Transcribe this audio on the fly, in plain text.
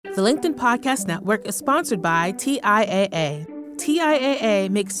The LinkedIn Podcast Network is sponsored by TIAA. TIAA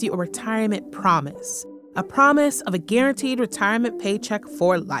makes you a retirement promise, a promise of a guaranteed retirement paycheck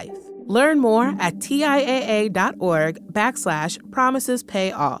for life. Learn more at TIAA.org/promises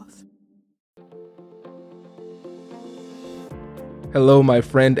pay off. Hello, my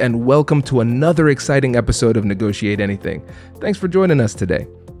friend, and welcome to another exciting episode of Negotiate Anything. Thanks for joining us today.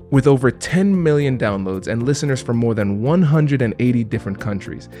 With over 10 million downloads and listeners from more than 180 different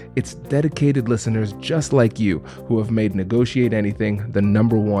countries, it's dedicated listeners just like you who have made Negotiate Anything the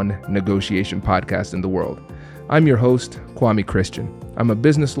 #1 negotiation podcast in the world. I'm your host, Kwame Christian. I'm a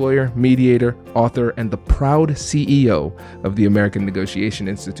business lawyer, mediator, author, and the proud CEO of the American Negotiation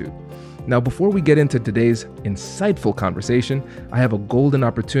Institute. Now, before we get into today's insightful conversation, I have a golden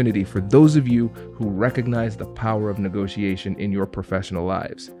opportunity for those of you who recognize the power of negotiation in your professional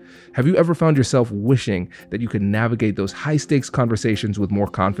lives. Have you ever found yourself wishing that you could navigate those high-stakes conversations with more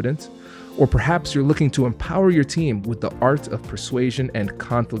confidence? Or perhaps you're looking to empower your team with the art of persuasion and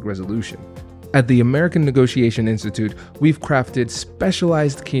conflict resolution. At the American Negotiation Institute, we've crafted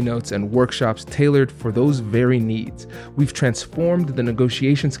specialized keynotes and workshops tailored for those very needs. We've transformed the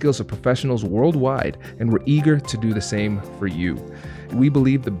negotiation skills of professionals worldwide, and we're eager to do the same for you. We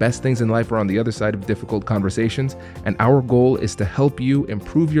believe the best things in life are on the other side of difficult conversations, and our goal is to help you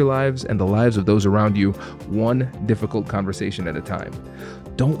improve your lives and the lives of those around you, one difficult conversation at a time.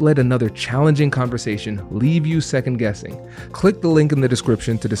 Don't let another challenging conversation leave you second guessing. Click the link in the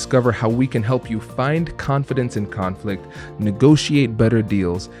description to discover how we can help you find confidence in conflict, negotiate better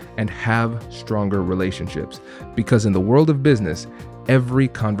deals, and have stronger relationships. Because in the world of business, every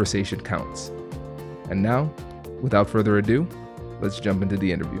conversation counts. And now, without further ado, let's jump into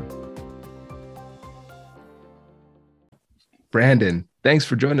the interview. Brandon, thanks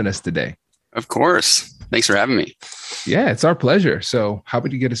for joining us today. Of course. Thanks for having me. Yeah, it's our pleasure. So how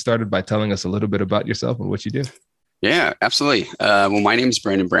about you get us started by telling us a little bit about yourself and what you do? Yeah, absolutely. Well, my name is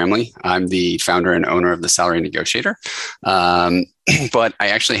Bramley. I'm the founder and owner of the Salary Negotiator. But I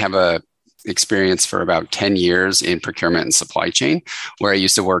actually have a experience for about 10 years in procurement and supply chain, where I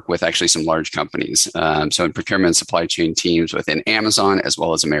used to work with actually some large companies. So in procurement and supply chain teams within Amazon, as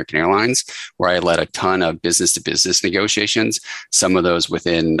well as American Airlines, where I led a ton of business to business negotiations, some of those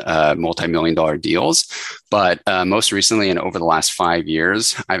within multi-million-dollar deals. But most recently, and over the last 5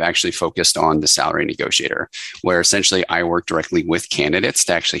 years, I've actually focused on the Salary Negotiator, where essentially I work directly with candidates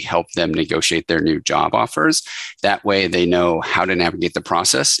to actually help them negotiate their new job offers. That way they know how to navigate the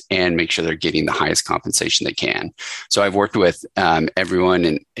process and make sure they're getting the highest compensation they can. So I've worked with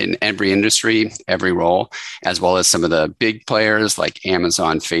everyone in every industry, every role, as well as some of the big players like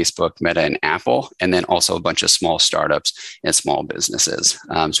Amazon, Facebook, Meta, and Apple, and then also a bunch of small startups and small businesses.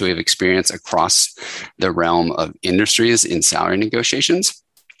 So we have experience across the realm of industries in salary negotiations.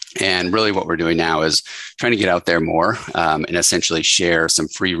 And really what we're doing now is trying to get out there more and essentially share some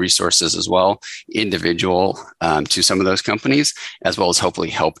free resources as well, individual to some of those companies, as well as hopefully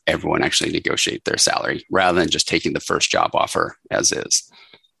help everyone actually negotiate their salary rather than just taking the first job offer as is.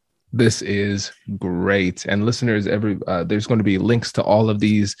 This is great. And listeners, there's going to be links to all of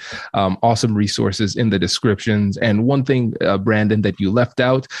these awesome resources in the descriptions. And one thing, Brandon, that you left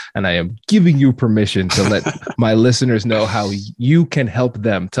out, and I am giving you permission to let my listeners know how you can help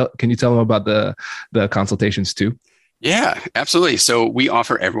them. Can you tell them about the consultations too? Yeah, absolutely. So we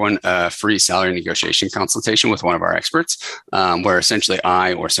offer everyone a free salary negotiation consultation with one of our experts, where essentially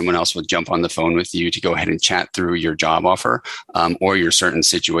I or someone else will jump on the phone with you to go ahead and chat through your job offer or your certain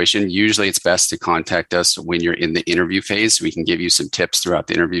situation. Usually it's best to contact us when you're in the interview phase. We can give you some tips throughout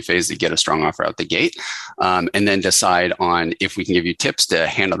the interview phase to get a strong offer out the gate, and then decide on if we can give you tips to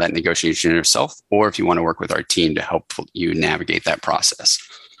handle that negotiation yourself, or if you want to work with our team to help you navigate that process.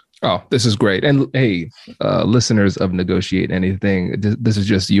 Oh, this is great. And hey, listeners of Negotiate Anything, this is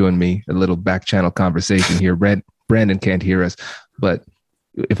just you and me, a little back channel conversation here. Brandon can't hear us, but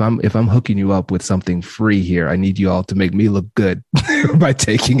if I'm hooking you up with something free here, I need you all to make me look good by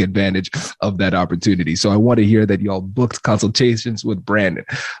taking advantage of that opportunity. So I want to hear that y'all booked consultations with Brandon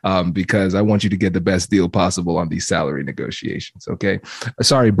because I want you to get the best deal possible on these salary negotiations. Okay.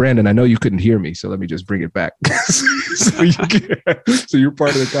 Sorry, Brandon, I know you couldn't hear me, so let me just bring it back. so you're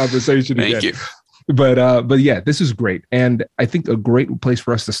part of the conversation again. Thank you. But yeah, this is great. And I think a great place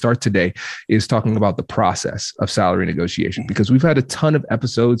for us to start today is talking about the process of salary negotiation, because we've had a ton of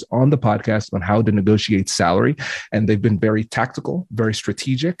episodes on the podcast on how to negotiate salary, and they've been very tactical, very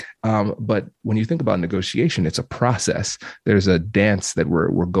strategic. But when you think about negotiation, it's a process. There's a dance that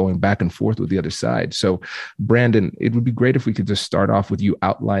we're going back and forth with the other side. So Brandon, it would be great if we could just start off with you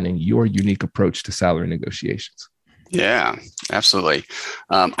outlining your unique approach to salary negotiations. Yeah, absolutely.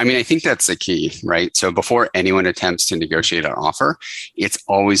 I think that's the key, right? So before anyone attempts to negotiate an offer, it's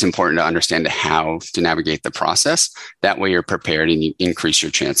always important to understand how to navigate the process. That way you're prepared and you increase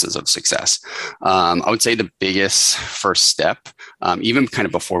your chances of success. I would say the biggest first step, even kind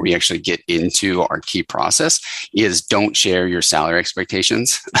of before we actually get into our key process, is don't share your salary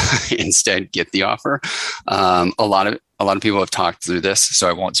expectations. Instead, get the offer. A lot of people have talked through this, so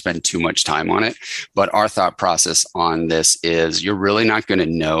I won't spend too much time on it. But our thought process on this is you're really not going to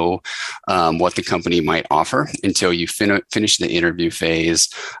know what the company might offer until you finish the interview phase.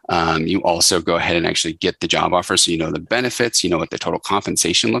 You also go ahead and actually get the job offer, so you know the benefits, you know what the total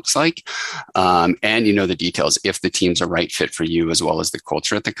compensation looks like, and you know the details if the team's a right fit for you as well as the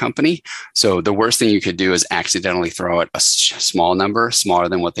culture at the company. So the worst thing you could do is accidentally throw out a small number, smaller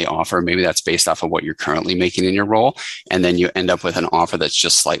than what they offer. Maybe that's based off of what you're currently making in your role, and then you end up with an offer that's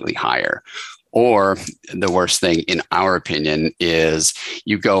just slightly higher. Or the worst thing, in our opinion, is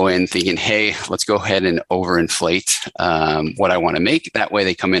you go in thinking, hey, let's go ahead and overinflate what I want to make. That way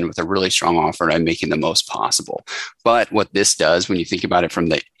they come in with a really strong offer and I'm making the most possible. But what this does, when you think about it from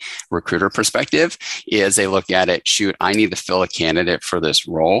the recruiter perspective, is they look at it, shoot, I need to fill a candidate for this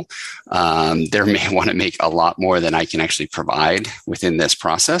role. They may want to make a lot more than I can actually provide within this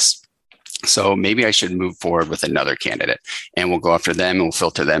process. So maybe I should move forward with another candidate, and we'll go after them and we'll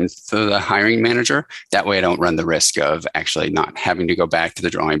filter them to the hiring manager. That way I don't run the risk of actually not having to go back to the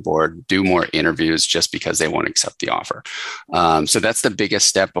drawing board, do more interviews just because they won't accept the offer. So that's the biggest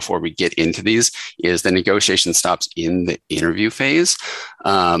step before we get into these, is the negotiation stops in the interview phase.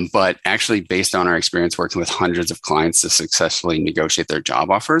 But actually, based on our experience working with hundreds of clients to successfully negotiate their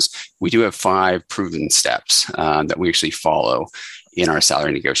job offers, we do have 5 proven steps that we actually follow in our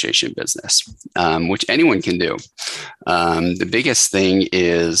salary negotiation business, which anyone can do. The biggest thing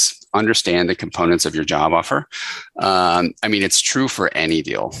is understand the components of your job offer. It's true for any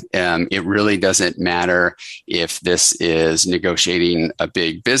deal. It really doesn't matter if this is negotiating a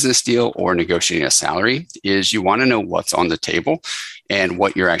big business deal or negotiating a salary, is you want to know what's on the table and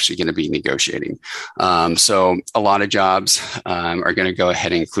what you're actually going to be negotiating. So a lot of jobs are going to go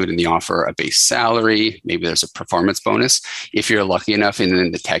ahead and include in the offer a base salary. Maybe there's a performance bonus. If you're lucky enough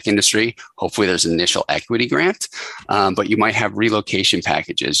in the tech industry, hopefully there's an initial equity grant, but you might have relocation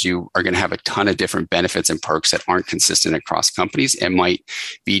packages. You are going to have a ton of different benefits and perks that aren't consistent across companies and might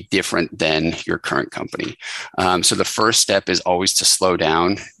be different than your current company. So the first step is always to slow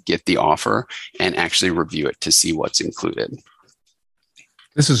down, get the offer, and actually review it to see what's included.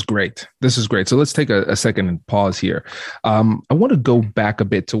 This is great. So let's take a second and pause here. I want to go back a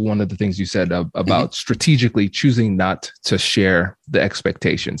bit to one of the things you said about strategically choosing not to share the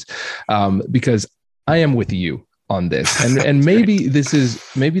expectations, because I am with you on this. And maybe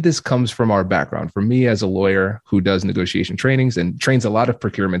this comes from our background. For me, as a lawyer who does negotiation trainings and trains a lot of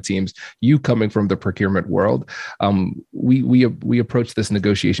procurement teams, you coming from the procurement world, we approach this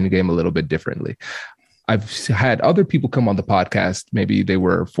negotiation game a little bit differently. I've had other people come on the podcast. Maybe they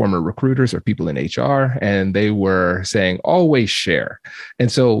were former recruiters or people in HR, and they were saying, always share. And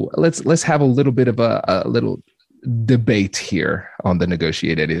so let's have a little bit of a little debate here on the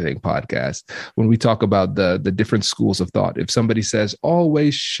Negotiate Anything podcast. When we talk about the different schools of thought, if somebody says,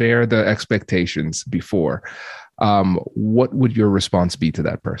 always share the expectations before, what would your response be to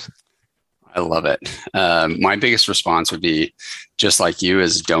that person? I love it. My biggest response would be, just like you,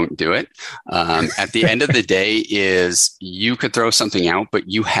 is don't do it. At the end of the day, is you could throw something out, but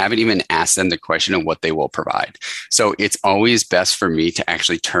you haven't even asked them the question of what they will provide. So it's always best for me to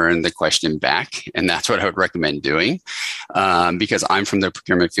actually turn the question back. And that's what I would recommend doing, because I'm from the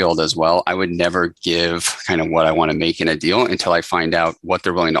procurement field as well. I would never give kind of what I want to make in a deal until I find out what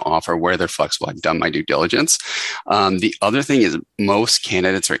they're willing to offer, where they're flexible. I've done my due diligence. The other thing is most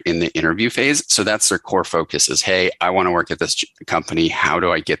candidates are in the interview phase. So that's their core focus is, hey, I want to work at this company. How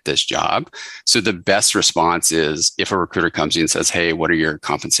do I get this job? So the best response is, if a recruiter comes in and says, hey, what are your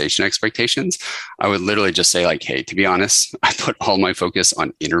compensation expectations? I would literally just say, like, hey, to be honest, I put all my focus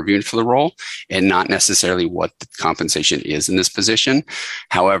on interviewing for the role and not necessarily what the compensation is in this position.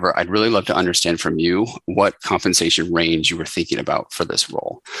 However, I'd really love to understand from you what compensation range you were thinking about for this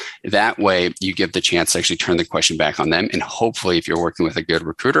role. That way you give the chance to actually turn the question back on them. And hopefully, if you're working with a good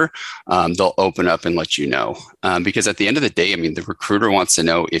recruiter, they'll open up and let you know. Because at the end of the day, the recruiter wants to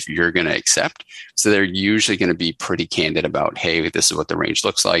know if you're going to accept. So they're usually going to be pretty candid about, hey, this is what the range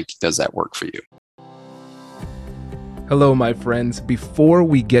looks like. Does that work for you? Hello, my friends. Before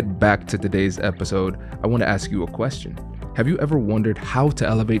we get back to today's episode, I want to ask you a question. Have you ever wondered how to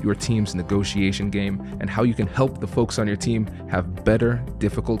elevate your team's negotiation game and how you can help the folks on your team have better,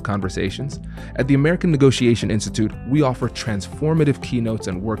 difficult conversations? At the American Negotiation Institute, we offer transformative keynotes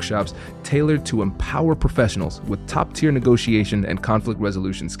and workshops tailored to empower professionals with top-tier negotiation and conflict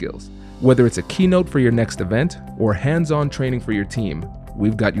resolution skills. Whether it's a keynote for your next event or hands-on training for your team,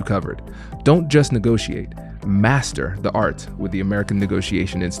 we've got you covered. Don't just negotiate. Master the art with the American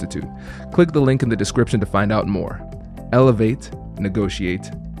Negotiation Institute. Click the link in the description to find out more. Elevate,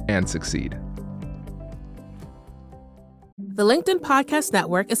 negotiate, and succeed. The LinkedIn Podcast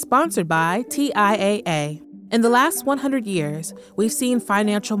Network is sponsored by TIAA. In the last 100 years, we've seen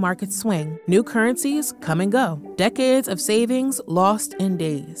financial markets swing, new currencies come and go, decades of savings lost in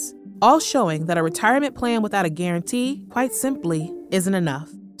days, all showing that a retirement plan without a guarantee, quite simply, isn't enough.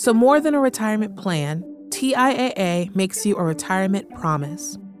 So more than a retirement plan, TIAA makes you a retirement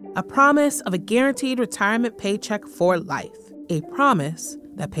promise. A promise of a guaranteed retirement paycheck for life. A promise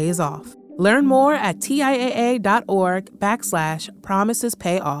that pays off. Learn more at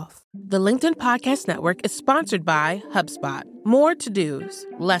TIAA.org/promisespayoff. The LinkedIn Podcast Network is sponsored by HubSpot. More to-dos,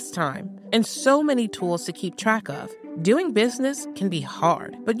 less time, and so many tools to keep track of. Doing business can be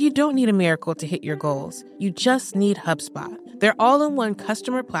hard, but you don't need a miracle to hit your goals. You just need HubSpot. Their all-in-one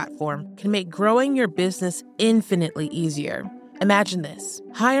customer platform can make growing your business infinitely easier. Imagine this: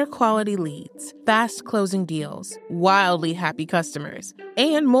 higher quality leads, fast closing deals, wildly happy customers,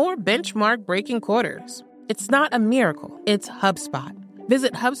 and more benchmark breaking quarters. It's not a miracle, it's HubSpot.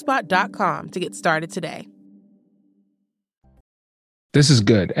 Visit HubSpot.com to get started today. This is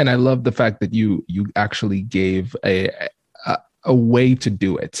good. And I love the fact that you actually gave a way to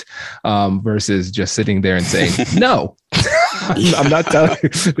do it versus just sitting there and saying, no. I'm not telling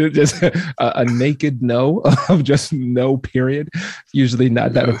you, just a naked no of just no, period. Usually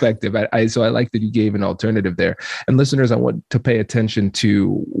not that effective. So I like that you gave an alternative there. And listeners, I want to pay attention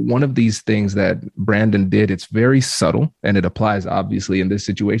to one of these things that Brandon did. It's very subtle and it applies obviously in this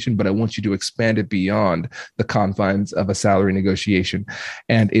situation, but I want you to expand it beyond the confines of a salary negotiation.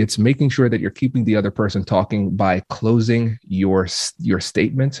 And it's making sure that you're keeping the other person talking by closing your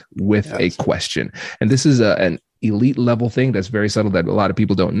statement with a question. And this is an elite level thing that's very subtle that a lot of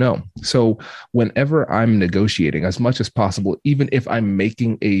people don't know. So whenever I'm negotiating, as much as possible, even if I'm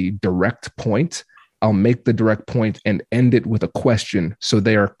making a direct point, I'll make the direct point and end it with a question. So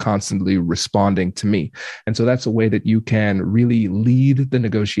they are constantly responding to me. And so that's a way that you can really lead the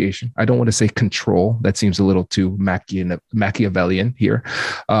negotiation. I don't want to say control. That seems a little too Machiavellian here.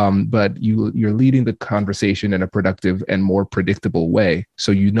 But you're leading the conversation in a productive and more predictable way.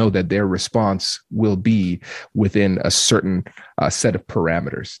 So you know that their response will be within a certain set of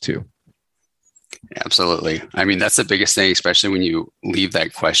parameters too. Absolutely. I mean, that's the biggest thing, especially when you leave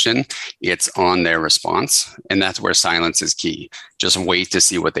that question, it's on their response. And that's where silence is key. Just wait to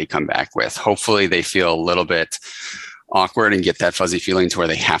see what they come back with. Hopefully they feel a little bit awkward and get that fuzzy feeling to where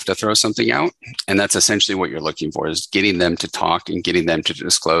they have to throw something out. And that's essentially what you're looking for, is getting them to talk and getting them to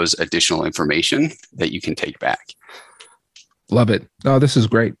disclose additional information that you can take back. Love it. Oh, this is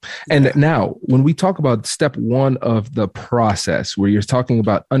great. And now when we talk about step one of the process, where you're talking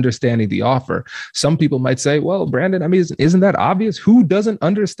about understanding the offer, some people might say, well, Brandon, I mean, isn't that obvious? Who doesn't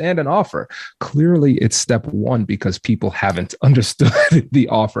understand an offer? Clearly it's step one because people haven't understood the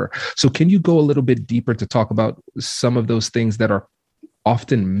offer. So can you go a little bit deeper to talk about some of those things that are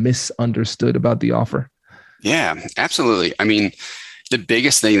often misunderstood about the offer? Yeah, absolutely. I mean, the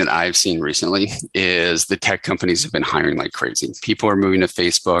biggest thing that I've seen recently is the tech companies have been hiring like crazy. People are moving to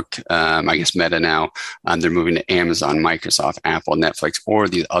Facebook, I guess Meta now. They're moving to Amazon, Microsoft, Apple, Netflix, or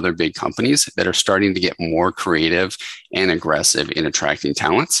these other big companies that are starting to get more creative and aggressive in attracting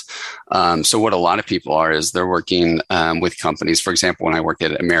talents. So what a lot of people are is they're working with companies. For example, when I worked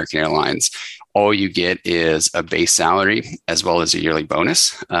at American Airlines, all you get is a base salary as well as a yearly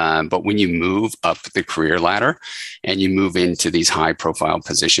bonus. But when you move up the career ladder and you move into these high profile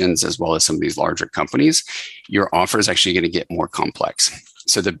positions, as well as some of these larger companies, your offer is actually going to get more complex.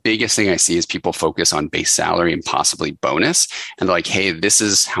 So the biggest thing I see is people focus on base salary and possibly bonus. And they're like, hey, this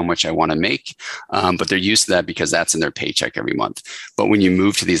is how much I want to make. But they're used to that because that's in their paycheck every month. But when you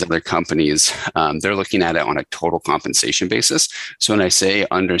move to these other companies, they're looking at it on a total compensation basis. So when I say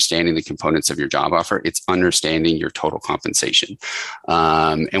understanding the components of your job offer, it's understanding your total compensation.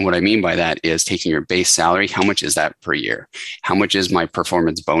 And what I mean by that is taking your base salary, how much is that per year? How much is my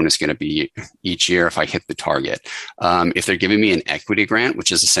performance bonus going to be each year if I hit the target? If they're giving me an equity grant, grant,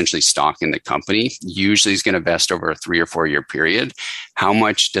 which is essentially stock in the company, usually is going to vest over a 3 or 4 year period. How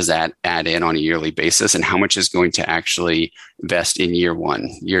much does that add in on a yearly basis, and how much is going to actually vest in year 1,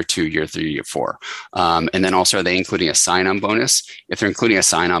 year 2, year 3, year 4? And then also, are they including a sign-on bonus? If they're including a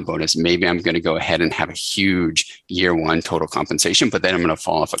sign-on bonus, maybe I'm going to go ahead and have a huge year 1 total compensation, but then I'm going to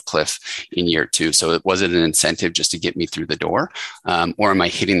fall off a cliff in year 2. So was it an incentive just to get me through the door? Or am I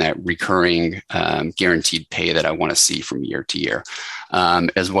hitting that recurring guaranteed pay that I want to see from year to year?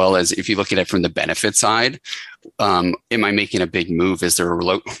 As well as if you look at it from the benefit side, am I making a big move? Is there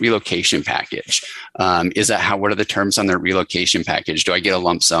a relocation package? What are the terms on their relocation package? Do I get a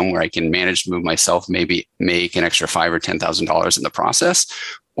lump sum where I can manage to move myself, maybe make an extra $5,000 or $10,000 in the process?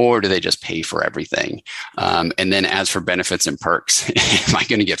 Or do they just pay for everything? And then as for benefits and perks, am I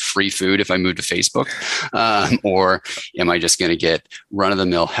going to get free food if I move to Facebook? Or am I just going to get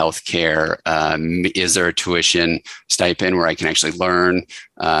run-of-the-mill healthcare? Is there a tuition stipend where I can actually learn?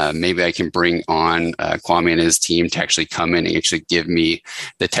 Maybe I can bring on Kwame and his team to actually come in and actually give me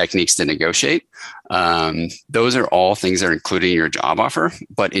the techniques to negotiate. Those are all things that are included in your job offer.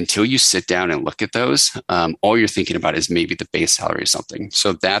 But until you sit down and look at those, all you're thinking about is maybe the base salary or something.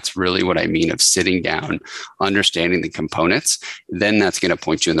 So that's really what I mean of sitting down, understanding the components. Then that's going to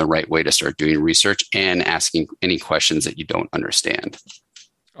point you in the right way to start doing research and asking any questions that you don't understand.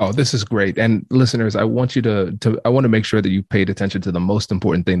 Oh, this is great. And listeners, I want you I want to make sure that you paid attention to the most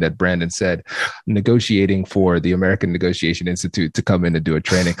important thing that Brandon said, negotiating for the American Negotiation Institute to come in and do a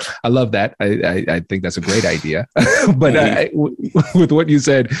training. I love that. I think that's a great idea. But with what you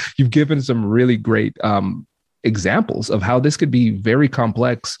said, you've given some really great examples of how this could be very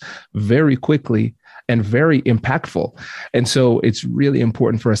complex, very quickly, and very impactful. And so it's really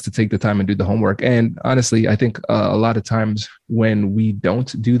important for us to take the time and do the homework. And honestly, I think a lot of times when we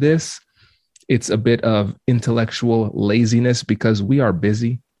don't do this, it's a bit of intellectual laziness because we are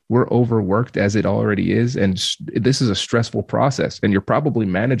busy. We're overworked as it already is. And this is a stressful process. And you're probably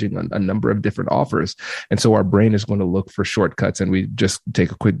managing a number of different offers. And so our brain is going to look for shortcuts. And we just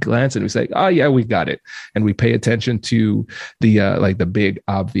take a quick glance and we say, oh, yeah, we got it. And we pay attention to the big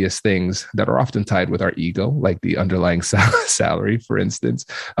obvious things that are often tied with our ego, like the underlying salary, for instance.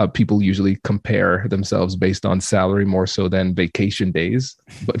 People usually compare themselves based on salary more so than vacation days.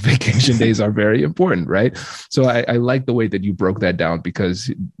 But vacation days are very important, right? So I like the way that you broke that down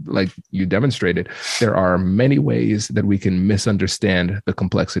because, like you demonstrated, there are many ways that we can misunderstand the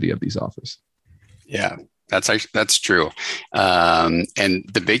complexity of these offers. Yeah, that's true. And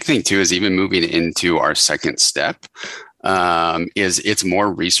the big thing too is even moving into our second step is it's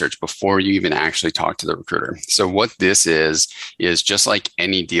more research before you even actually talk to the recruiter. So what this is just like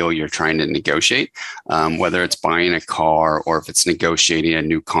any deal you're trying to negotiate, whether it's buying a car or if it's negotiating a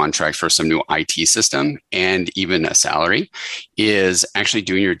new contract for some new IT system and even a salary, is actually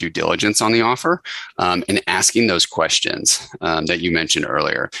doing your due diligence on the offer and asking those questions that you mentioned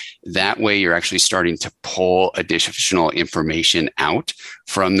earlier. That way you're actually starting to pull additional information out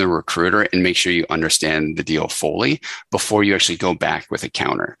from the recruiter and make sure you understand the deal fully before you actually go back with a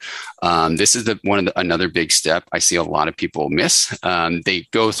counter. This is another big step I see a lot of people miss. They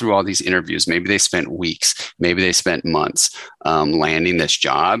go through all these interviews. Maybe they spent weeks, maybe they spent months landing this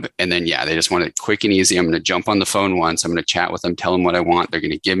job. And then, they just want it quick and easy. I'm going to jump on the phone once. I'm going to chat with them, tell them what I want. They're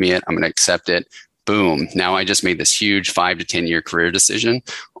going to give me it. I'm going to accept it. Boom. Now I just made this huge 5 to 10 year career decision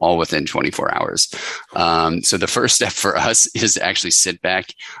all within 24 hours. So the first step for us is to actually sit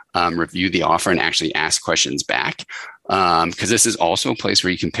back, review the offer and actually ask questions back. Because this is also a place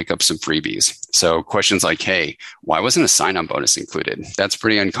where you can pick up some freebies. So questions like, hey, why wasn't a sign-on bonus included? That's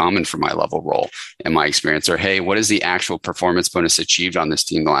pretty uncommon for my level role in my experience. Or, hey, what is the actual performance bonus achieved on this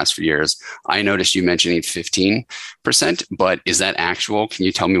team the last few years? I noticed you mentioning 15%, but is that actual? Can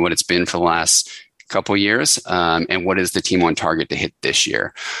you tell me what it's been for the last couple of years, and what is the team on target to hit this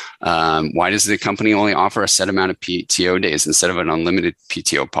year? Why does the company only offer a set amount of PTO days instead of an unlimited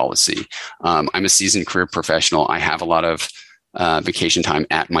PTO policy? I'm a seasoned career professional. I have a lot of vacation time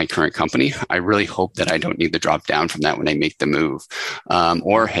at my current company. I really hope that I don't need to drop down from that when I make the move.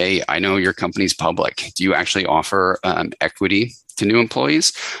 Or, hey, I know your company's public. Do you actually offer equity to new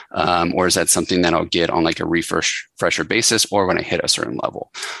employees? Or is that something that I'll get on like a refresher basis or when I hit a certain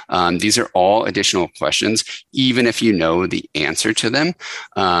level? These are all additional questions, even if you know the answer to them,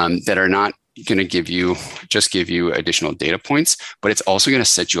 that are not going to give you additional data points, but it's also going to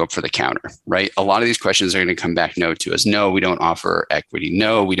set you up for the counter, right? A lot of these questions are going to come back no to us. No, we don't offer equity.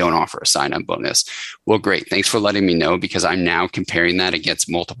 No, we don't offer a sign-on bonus. Well, great. Thanks for letting me know, because I'm now comparing that against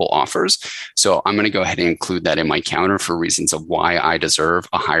multiple offers. So I'm going to go ahead and include that in my counter for reasons of why I deserve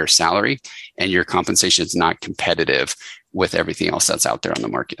a higher salary and your compensation is not competitive with everything else that's out there on the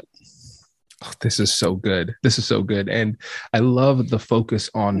market. Oh, this is so good. This is so good. And I love the focus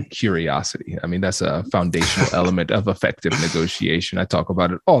on curiosity. I mean, that's a foundational element of effective negotiation. I talk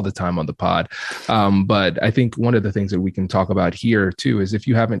about it all the time on the pod. But I think one of the things that we can talk about here too is if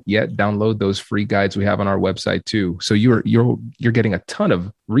you haven't yet, download those free guides we have on our website too. So you're getting a ton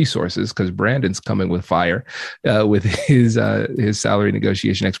of resources because Brandon's coming with fire with his salary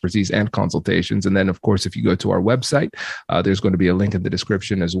negotiation expertise and consultations. And then, of course, if you go to our website, there's going to be a link in the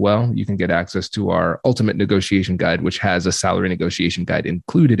description as well. You can get access to our ultimate negotiation guide, which has a salary negotiation guide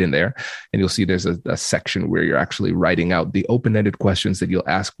included in there. And you'll see there's a section where you're actually writing out the open-ended questions that you'll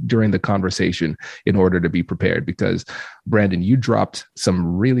ask during the conversation in order to be prepared. Because Brandon, you dropped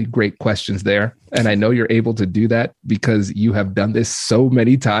some really great questions there. And I know you're able to do that because you have done this so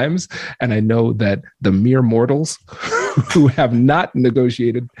many times. And I know that the mere mortals who have not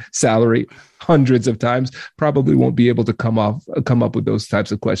negotiated salary hundreds of times probably won't be able to come up with those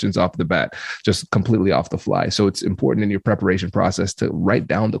types of questions off the bat, just completely off the fly. So it's important in your preparation process to write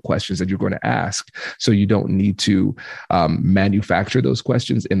down the questions that you're going to ask so you don't need to manufacture those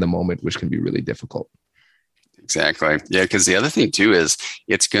questions in the moment, which can be really difficult. Exactly. Yeah, because the other thing too is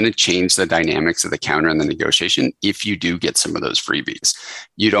it's going to change the dynamics of the counter and the negotiation if you do get some of those freebies.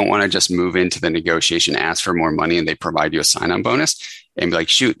 You don't want to just move into the negotiation, ask for more money, and they provide you a sign-on bonus and be like,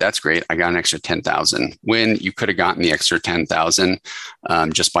 shoot, that's great. I got an extra 10,000 when you could have gotten the extra 10,000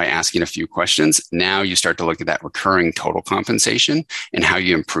 just by asking a few questions. Now you start to look at that recurring total compensation and how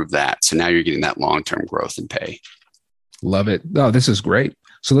you improve that. So now you're getting that long-term growth in pay. Love it. No, this is great.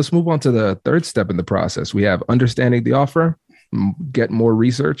 So let's move on to the third step in the process. We have understanding the offer, get more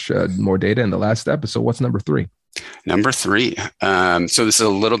research, more data in the last step. So what's number 3? Number 3. So this is a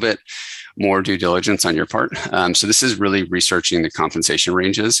little bit more due diligence on your part. So this is really researching the compensation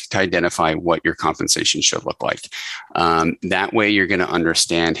ranges to identify what your compensation should look like. That way you're going to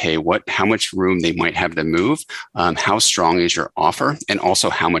understand, hey, how much room they might have to move, how strong is your offer, and also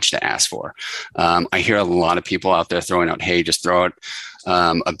how much to ask for. I hear a lot of people out there throwing out, hey, just throw out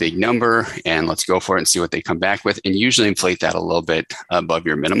a big number and let's go for it and see what they come back with, and usually inflate that a little bit above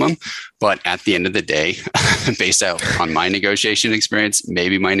your minimum. But at the end of the day, based out on my negotiation experience,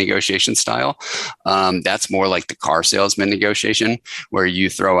 maybe my negotiation style, that's more like the car salesman negotiation, where you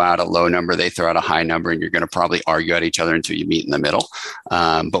throw out a low number, they throw out a high number, and you're going to probably argue at each other until you meet in the middle.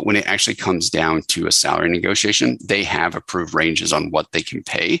 But when it actually comes down to a salary negotiation, they have approved ranges on what they can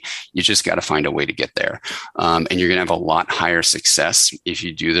pay. You just got to find a way to get there. And you're going to have a lot higher success if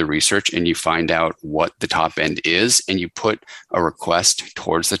you do the research and you find out what the top end is and you put a request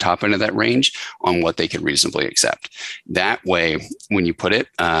towards the top end of that range on what they can reasonably accept. That way, when you put it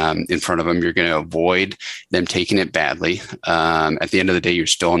in front of them, you're going to avoid them taking it badly. At the end of the day, you're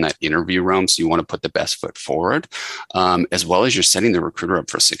still in that interview realm, so you want to put the best foot forward, as well as you're setting the recruiter up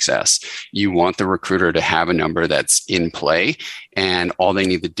for success. You want the recruiter to have a number that's in play, and all they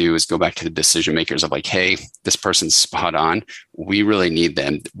need to do is go back to the decision makers of like, hey, this person's spot on. We really need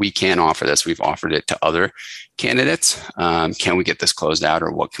them. We can't offer this. We've offered it to other candidates. Can we get this closed out,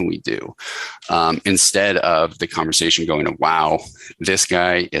 or what can we do? Instead of the conversation going to, wow, this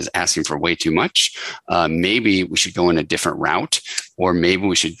guy is asking for way too much. Maybe we should go in a different route, or maybe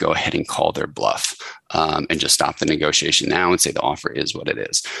we should go ahead and call their bluff and just stop the negotiation now and say the offer is what it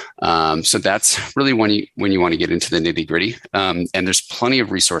is. So that's really when you want to get into the nitty gritty. And there's plenty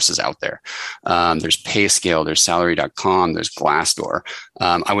of resources out there. There's PayScale, there's salary.com, there's Glassdoor.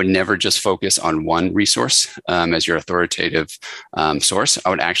 I would never just focus on one resource as your authoritative source. I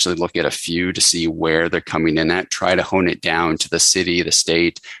would actually look at a few to see where they're coming in at, try to hone it down to the city, the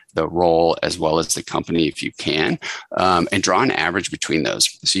state, the role, as well as the company if you can, and draw an average between those.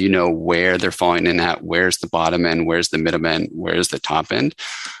 So you know where they're falling in at, where's the bottom end, where's the middle end, where's the top end.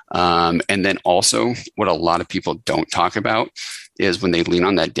 And then also what a lot of people don't talk about is when they lean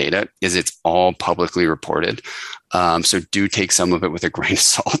on that data is it's all publicly reported. So do take some of it with a grain of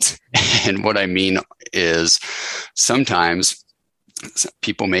salt. And what I mean is sometimes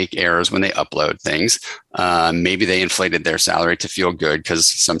people make errors when they upload things. Maybe they inflated their salary to feel good because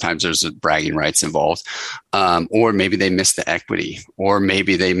sometimes there's bragging rights involved. Or maybe they missed the equity, or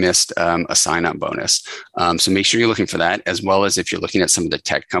maybe they missed a sign-on bonus. So make sure you're looking for that, as well as if you're looking at some of the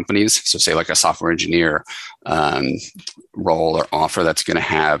tech companies. So say like a software engineer role or offer that's going to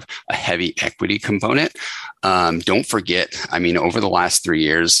have a heavy equity component. Don't forget, I mean, over the last 3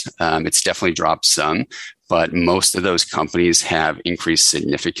 years, it's definitely dropped some, but most of those companies have increased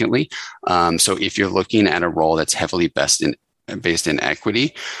significantly. So if you're looking at a role that's heavily based in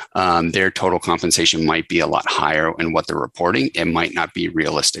equity, their total compensation might be a lot higher in what they're reporting. It might not be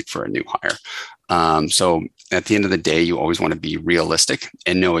realistic for a new hire. So at the end of the day, you always want to be realistic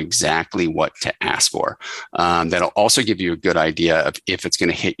and know exactly what to ask for. That'll also give you a good idea of if it's going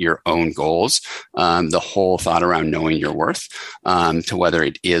to hit your own goals. The whole thought around knowing your worth, to whether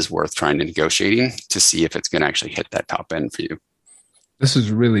it is worth trying to negotiating to see if it's going to actually hit that top end for you. This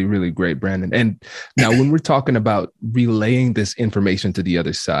is really, really great, Brandon. And now when we're talking about relaying this information to the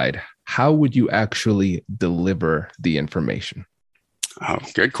other side, how would you actually deliver the information? Oh,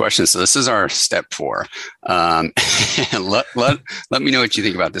 good question. So this is our step 4. And let me know what you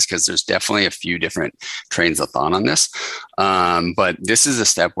think about this, because there's definitely a few different trains of thought on this. But this is a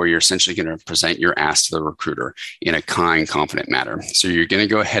step where you're essentially going to present your ask to the recruiter in a kind, confident manner. So you're going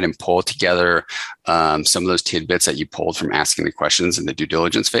to go ahead and pull together some of those tidbits that you pulled from asking the questions in the due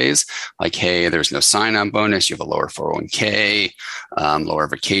diligence phase, like, hey, there's no sign-on bonus, you have a lower 401k, lower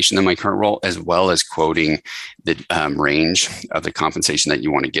vacation than my current role, as well as quoting the range of the compensation that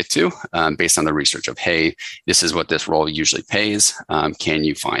you want to get to based on the research of, hey, this is what this role usually pays. Can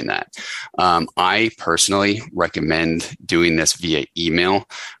you find that? I personally recommend doing this via email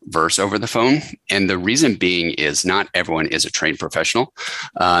versus over the phone. And the reason being is not everyone is a trained professional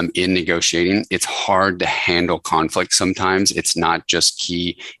in negotiating. It's hard to handle conflict sometimes. It's not just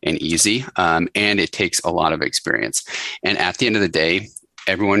key and easy. And it takes a lot of experience. And at the end of the day,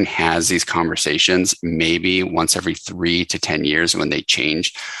 everyone has these conversations maybe once every 3 to 10 years when they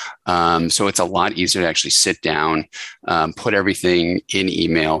change. So it's a lot easier to actually sit down, put everything in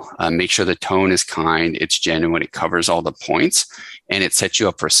email, make sure the tone is kind, it's genuine, it covers all the points, and it sets you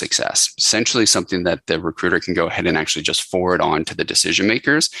up for success. Essentially something that the recruiter can go ahead and actually just forward on to the decision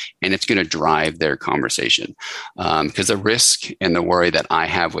makers, and it's going to drive their conversation. Because the risk and the worry that I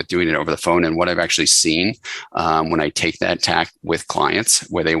have with doing it over the phone, and what I've actually seen when I take that tack with clients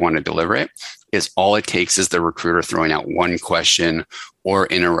where they want to deliver it, is all it takes is the recruiter throwing out one question or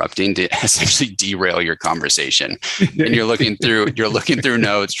interrupting to essentially derail your conversation. And you're looking through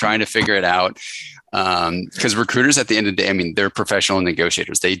notes, trying to figure it out. Because recruiters at the end of the day, I mean, they're professional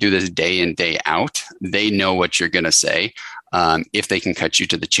negotiators. They do this day in, day out. They know what you're going to say. If they can cut you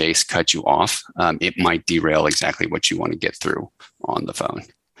to the chase, cut you off, it might derail exactly what you want to get through on the phone.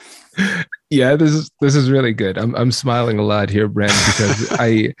 Yeah, this is really good. I'm smiling a lot here, Brent, because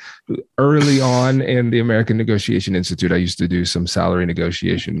I early on in the American Negotiation Institute, I used to do some salary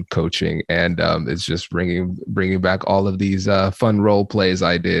negotiation coaching, and it's just bringing back all of these fun role plays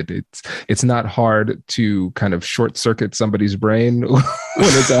I did. It's not hard to kind of short circuit somebody's brain when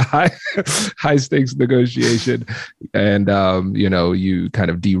it's a high stakes negotiation, and you kind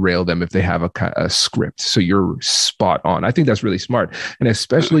of derail them if they have a script. So you're spot on. I think that's really smart, and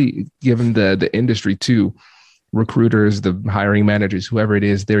especially given the industry too, recruiters, the hiring managers, whoever it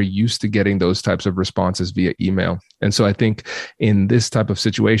is, they're used to getting those types of responses via email. And so I think in this type of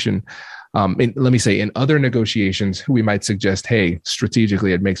situation, in other negotiations, we might suggest, hey,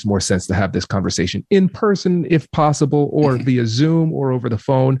 strategically, it makes more sense to have this conversation in person if possible, or via Zoom or over the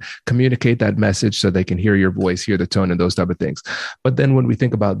phone, communicate that message so they can hear your voice, hear the tone, and those type of things. But then when we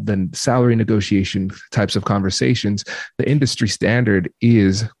think about the salary negotiation types of conversations, the industry standard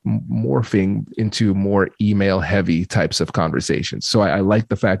is morphing into more email heavy types of conversations. So I like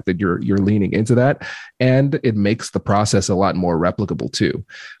the fact that you're leaning into that, and it makes the process a lot more replicable too.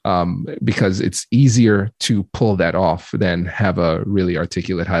 Because it's easier to pull that off than have a really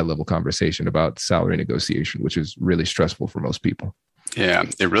articulate high-level conversation about salary negotiation, which is really stressful for most people. Yeah,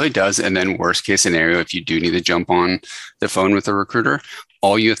 it really does. And then worst case scenario, if you do need to jump on the phone with a recruiter,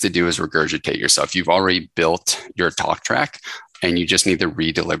 all you have to do is regurgitate yourself. You've already built your talk track, and you just need to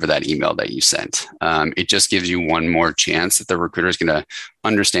re-deliver that email that you sent. It just gives you one more chance that the recruiter is going to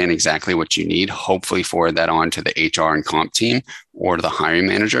understand exactly what you need, hopefully forward that on to the HR and comp team or to the hiring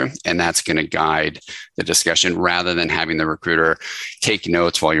manager. And that's going to guide the discussion rather than having the recruiter take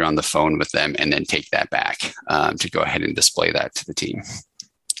notes while you're on the phone with them and then take that back to go ahead and display that to the team.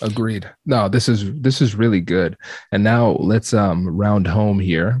 Agreed. No, this is really good. And now let's round home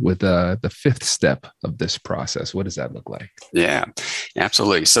here with the fifth step of this process. What does that look like? Yeah,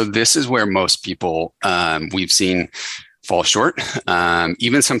 absolutely. So this is where most people we've seen fall short.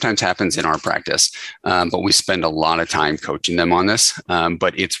 Even sometimes happens in our practice, but we spend a lot of time coaching them on this.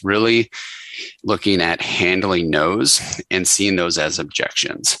 But it's really looking at handling no's and seeing those as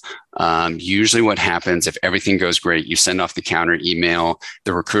objections. Usually what happens if everything goes great, you send off the counter email,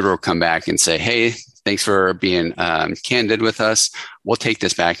 the recruiter will come back and say, hey, thanks for being candid with us. We'll take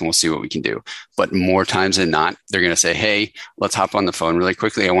this back and we'll see what we can do. But more times than not, they're going to say, hey, let's hop on the phone really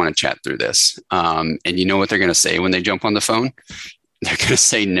quickly. I want to chat through this. And you know what they're going to say when they jump on the phone? they're going to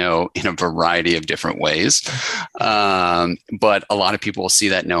say no in a variety of different ways. But a lot of people will see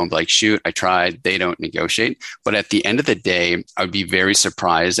that no and be like, shoot, I tried. They don't negotiate. But at the end of the day, I would be very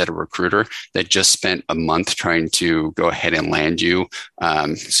surprised at a recruiter that just spent a month trying to go ahead and land you,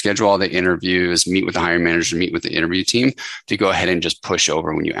 schedule all the interviews, meet with the hiring manager, meet with the interview team to go ahead and just push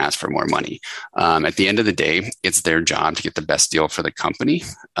over when you ask for more money. At the end of the day, it's their job to get the best deal for the company.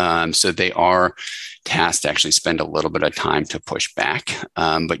 So they are tasked to actually spend a little bit of time to push back.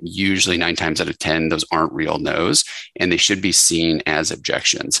 But usually 9 times out of 10, those aren't real no's, and they should be seen as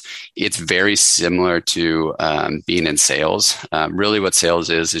objections. It's very similar to being in sales. Really what sales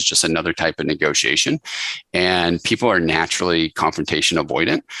is just another type of negotiation. And people are naturally confrontation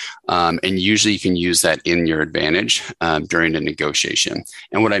avoidant. And usually you can use that in your advantage during a negotiation.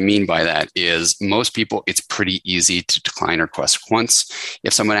 And what I mean by that is most people, it's pretty easy to decline a request once.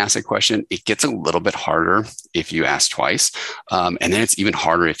 If someone asks a question, it gets a little bit harder if you ask twice. And then it's even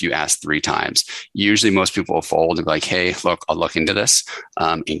harder if you ask 3 times. Usually most people will fold and be like, hey, look, I'll look into this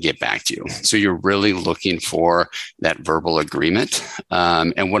and get back to you. So you're really looking for that verbal agreement.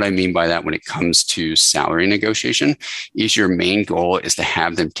 And what I mean by that when it comes to salary negotiation is your main goal is to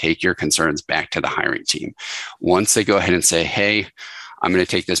have them take your concerns back to the hiring team. Once they go ahead and say, hey, I'm going to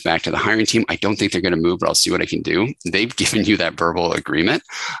take this back to the hiring team. I don't think they're going to move, but I'll see what I can do. They've given you that verbal agreement.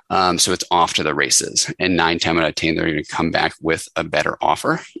 So it's off to the races. And 9 times out of 10, they're going to come back with a better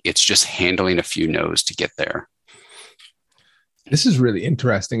offer. It's just handling a few no's to get there. This is really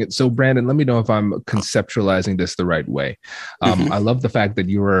interesting. So, Brandon, let me know if I'm conceptualizing this the right way. I love the fact that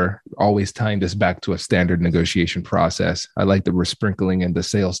you were always tying this back to a standard negotiation process. I like that we're sprinkling in the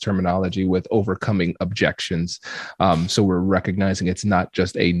sales terminology with overcoming objections. So we're recognizing it's not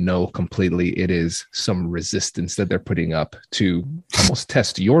just a no completely. It is some resistance that they're putting up to almost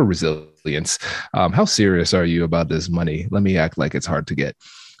test your resilience. How serious are you about this money? Let me act like it's hard to get.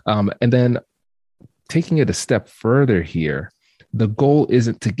 And then taking it a step further here, the goal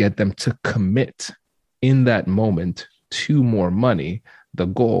isn't to get them to commit in that moment to more money. The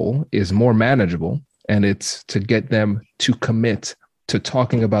goal is more manageable, and it's to get them to commit to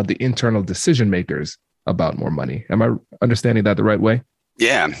talking about the internal decision makers about more money. Am I understanding that the right way?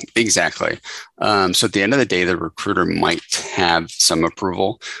 Yeah, exactly. So at the end of the day, the recruiter might have some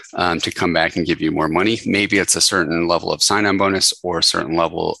approval to come back and give you more money. Maybe it's a certain level of sign-on bonus or a certain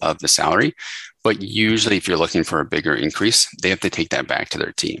level of the salary. But usually if you're looking for a bigger increase, they have to take that back to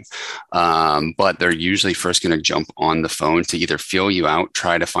their team. But they're usually first going to jump on the phone to either feel you out,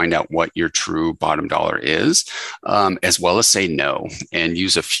 try to find out what your true bottom dollar is, as well as say no and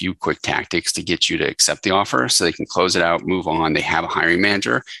use a few quick tactics to get you to accept the offer so they can close it out, move on. They have a hiring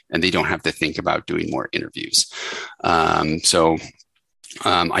manager and they don't have to think about doing more interviews.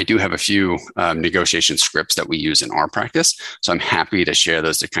 I do have a few negotiation scripts that we use in our practice. So I'm happy to share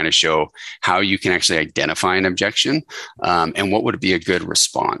those to kind of show how you can actually identify an objection and what would be a good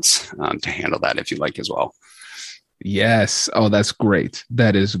response to handle that if you like as well. Yes. Oh, that's great.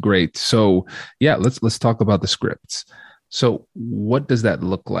 That is great. So yeah, let's talk about the scripts. So what does that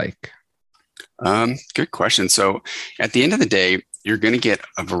look like? Good question. So at the end of the day, you're going to get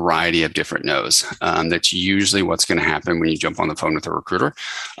a variety of different no's. That's usually what's going to happen when you jump on the phone with a recruiter.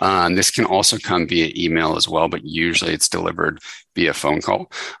 This can also come via email as well, but usually it's delivered via phone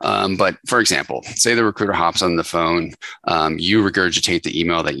call. But for example, say the recruiter hops on the phone, you regurgitate the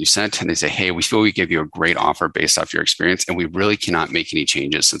email that you sent and they say, hey, we feel we give you a great offer based off your experience, and we really cannot make any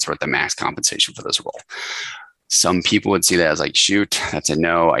changes since we're at the max compensation for this role. Some people would see that as like, shoot, that's a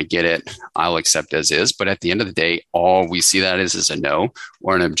no. I get it. I'll accept as is. But at the end of the day, all we see that is a no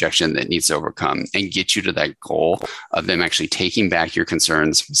or an objection that needs to overcome and get you to that goal of them actually taking back your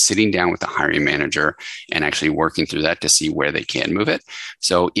concerns, sitting down with the hiring manager and actually working through that to see where they can move it.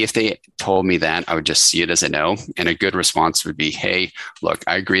 So if they told me that, I would just see it as a no. And a good response would be, hey, look,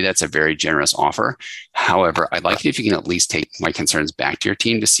 I agree that's a very generous offer. However, I'd like it if you can at least take my concerns back to your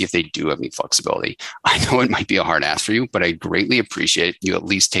team to see if they do have any flexibility. I know it might be a hard ask for you, but I greatly appreciate you at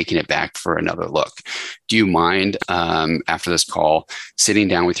least taking it back for another look. Do you mind after this call sitting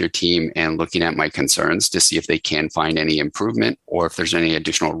down with your team and looking at my concerns to see if they can find any improvement or if there's any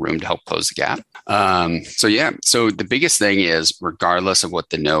additional room to help close the gap? So the biggest thing is, regardless of what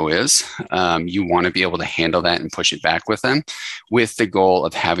the no is, you want to be able to handle that and push it back with them with the goal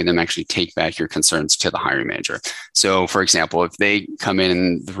of having them actually take back your concerns to the hiring manager. So for example, if they come in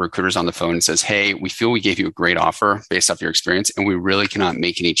and the recruiter's on the phone and says, hey, we feel we gave you a great offer based off your experience, and we really cannot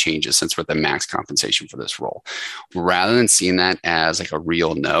make any changes since we're at the max compensation for this role. Rather than seeing that as like a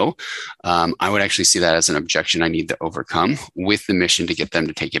real no, I would actually see that as an objection I need to overcome with the mission to get them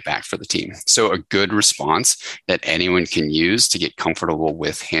to take it back for the team. So a good response that anyone can use to get comfortable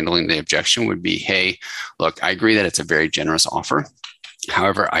with handling the objection would be, hey, look, I agree that it's a very generous offer.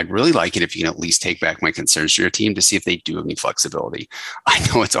 However, I'd really like it if you can at least take back my concerns to your team to see if they do have any flexibility. I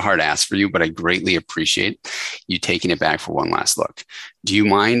know it's a hard ask for you, but I greatly appreciate you taking it back for one last look. Do you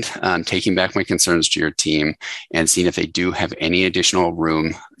mind taking back my concerns to your team and seeing if they do have any additional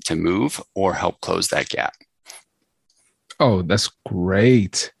room to move or help close that gap? Oh, that's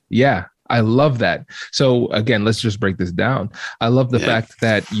great. Yeah. I love that. So again, let's just break this down. I love the fact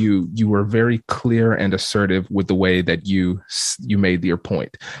that you were very clear and assertive with the way that you made your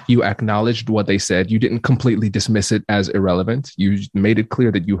point. You acknowledged what they said. You didn't completely dismiss it as irrelevant. You made it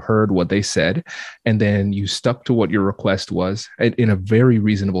clear that you heard what they said, and then you stuck to what your request was in a very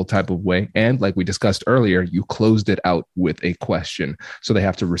reasonable type of way. And like we discussed earlier, you closed it out with a question. So they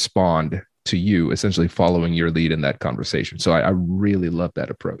have to respond to you, essentially following your lead in that conversation. So I really love that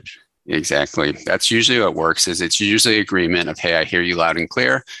approach. Exactly. That's usually what works. Is it's usually agreement of, hey, I hear you loud and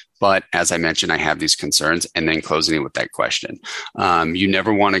clear, but as I mentioned, I have these concerns, and then closing it with that question. You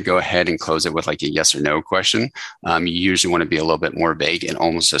never want to go ahead and close it with like a yes or no question. You usually want to be a little bit more vague and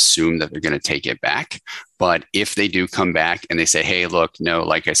almost assume that they're going to take it back. But if they do come back and they say, hey, look, no,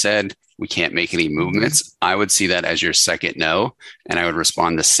 like I said, we can't make any movements, I would see that as your second no. And I would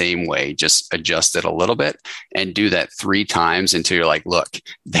respond the same way, just adjust it a little bit and do that 3 times until you're like, look,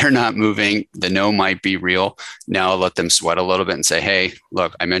 they're not moving. The no might be real. Now I'll let them sweat a little bit and say, hey,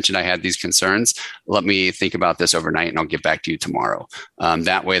 look, I mentioned I had these concerns. Let me think about this overnight and I'll get back to you tomorrow.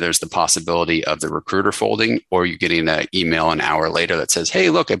 That way there's the possibility of the recruiter folding or you getting an email an hour later that says, hey,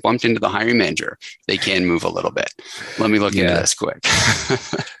 look, I bumped into the hiring manager. They can move a little bit. Let me look into this quick.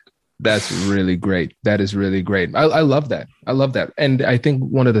 That's really great. That is really great. I love that. I love that. And I think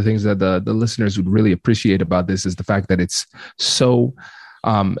one of the things that the listeners would really appreciate about this is the fact that it's so,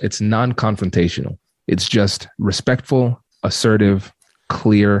 it's non-confrontational. It's just respectful, assertive,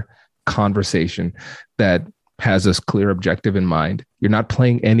 clear conversation that has a clear objective in mind. You're not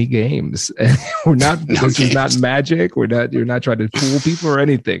playing any games. This is not magic. You're not trying to fool people or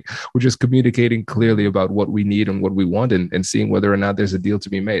anything. We're just communicating clearly about what we need and what we want and seeing whether or not there's a deal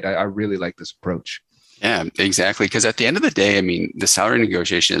to be made. I really like this approach. Yeah, exactly. Because at the end of the day, I mean, the salary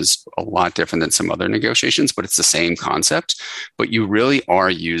negotiation is a lot different than some other negotiations, but it's the same concept. But you really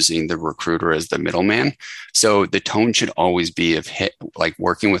are using the recruiter as the middleman. So the tone should always be of like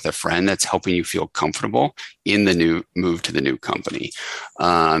working with a friend that's helping you feel comfortable in the new move to the new company.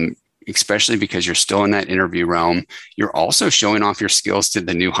 Especially because you're still in that interview realm. You're also showing off your skills to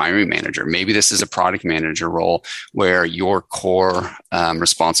the new hiring manager. Maybe this is a product manager role where your core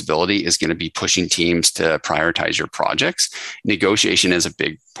responsibility is going to be pushing teams to prioritize your projects. Negotiation is a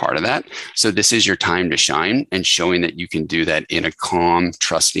big part of that. So this is your time to shine and showing that you can do that in a calm,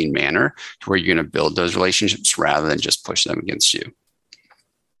 trusting manner to where you're going to build those relationships rather than just push them against you.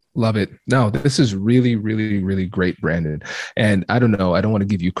 Love it. No, this is really, really, really great, Brandon. And I don't know, I don't want to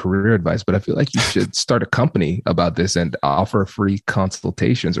give you career advice, but I feel like you should start a company about this and offer free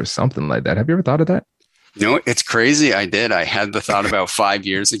consultations or something like that. Have you ever thought of that? You know, it's crazy. I did. I had the thought about 5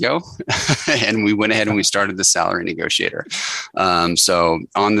 years ago and we went ahead and we started the Salary Negotiator. So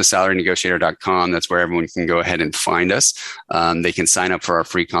on the salarynegotiator.com, that's where everyone can go ahead and find us. They can sign up for our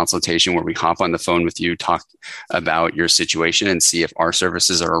free consultation where we hop on the phone with you, talk about your situation and see if our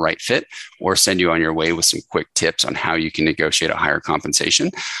services are a right fit or send you on your way with some quick tips on how you can negotiate a higher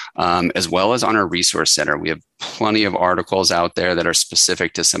compensation. As well as on our resource center, we have plenty of articles out there that are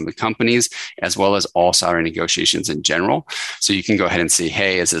specific to some of the companies, as well as all salary negotiations in general. So you can go ahead and see,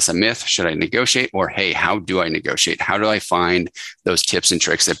 hey, is this a myth? Should I negotiate? Or, hey, how do I negotiate? How do I find those tips and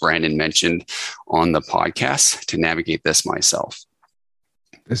tricks that Brandon mentioned on the podcast to navigate this myself?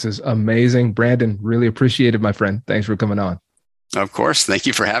 This is amazing. Brandon, really appreciate it, my friend. Thanks for coming on. Of course. Thank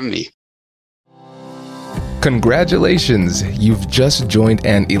you for having me. Congratulations! You've just joined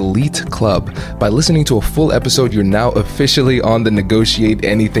an elite club. By listening to a full episode, you're now officially on the Negotiate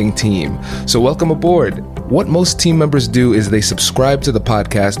Anything team. So welcome aboard. What most team members do is they subscribe to the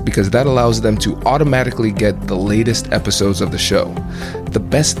podcast because that allows them to automatically get the latest episodes of the show. The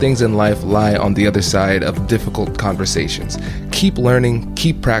best things in life lie on the other side of difficult conversations. Keep learning,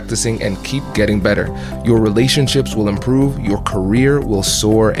 keep practicing, and keep getting better. Your relationships will improve, your career will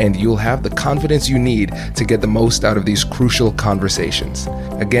soar, and you'll have the confidence you need to get the most out of these crucial conversations.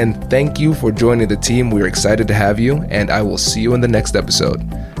 Again, thank you for joining the team. We're excited to have you, and I will see you in the next episode.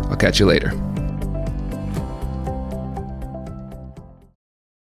 I'll catch you later.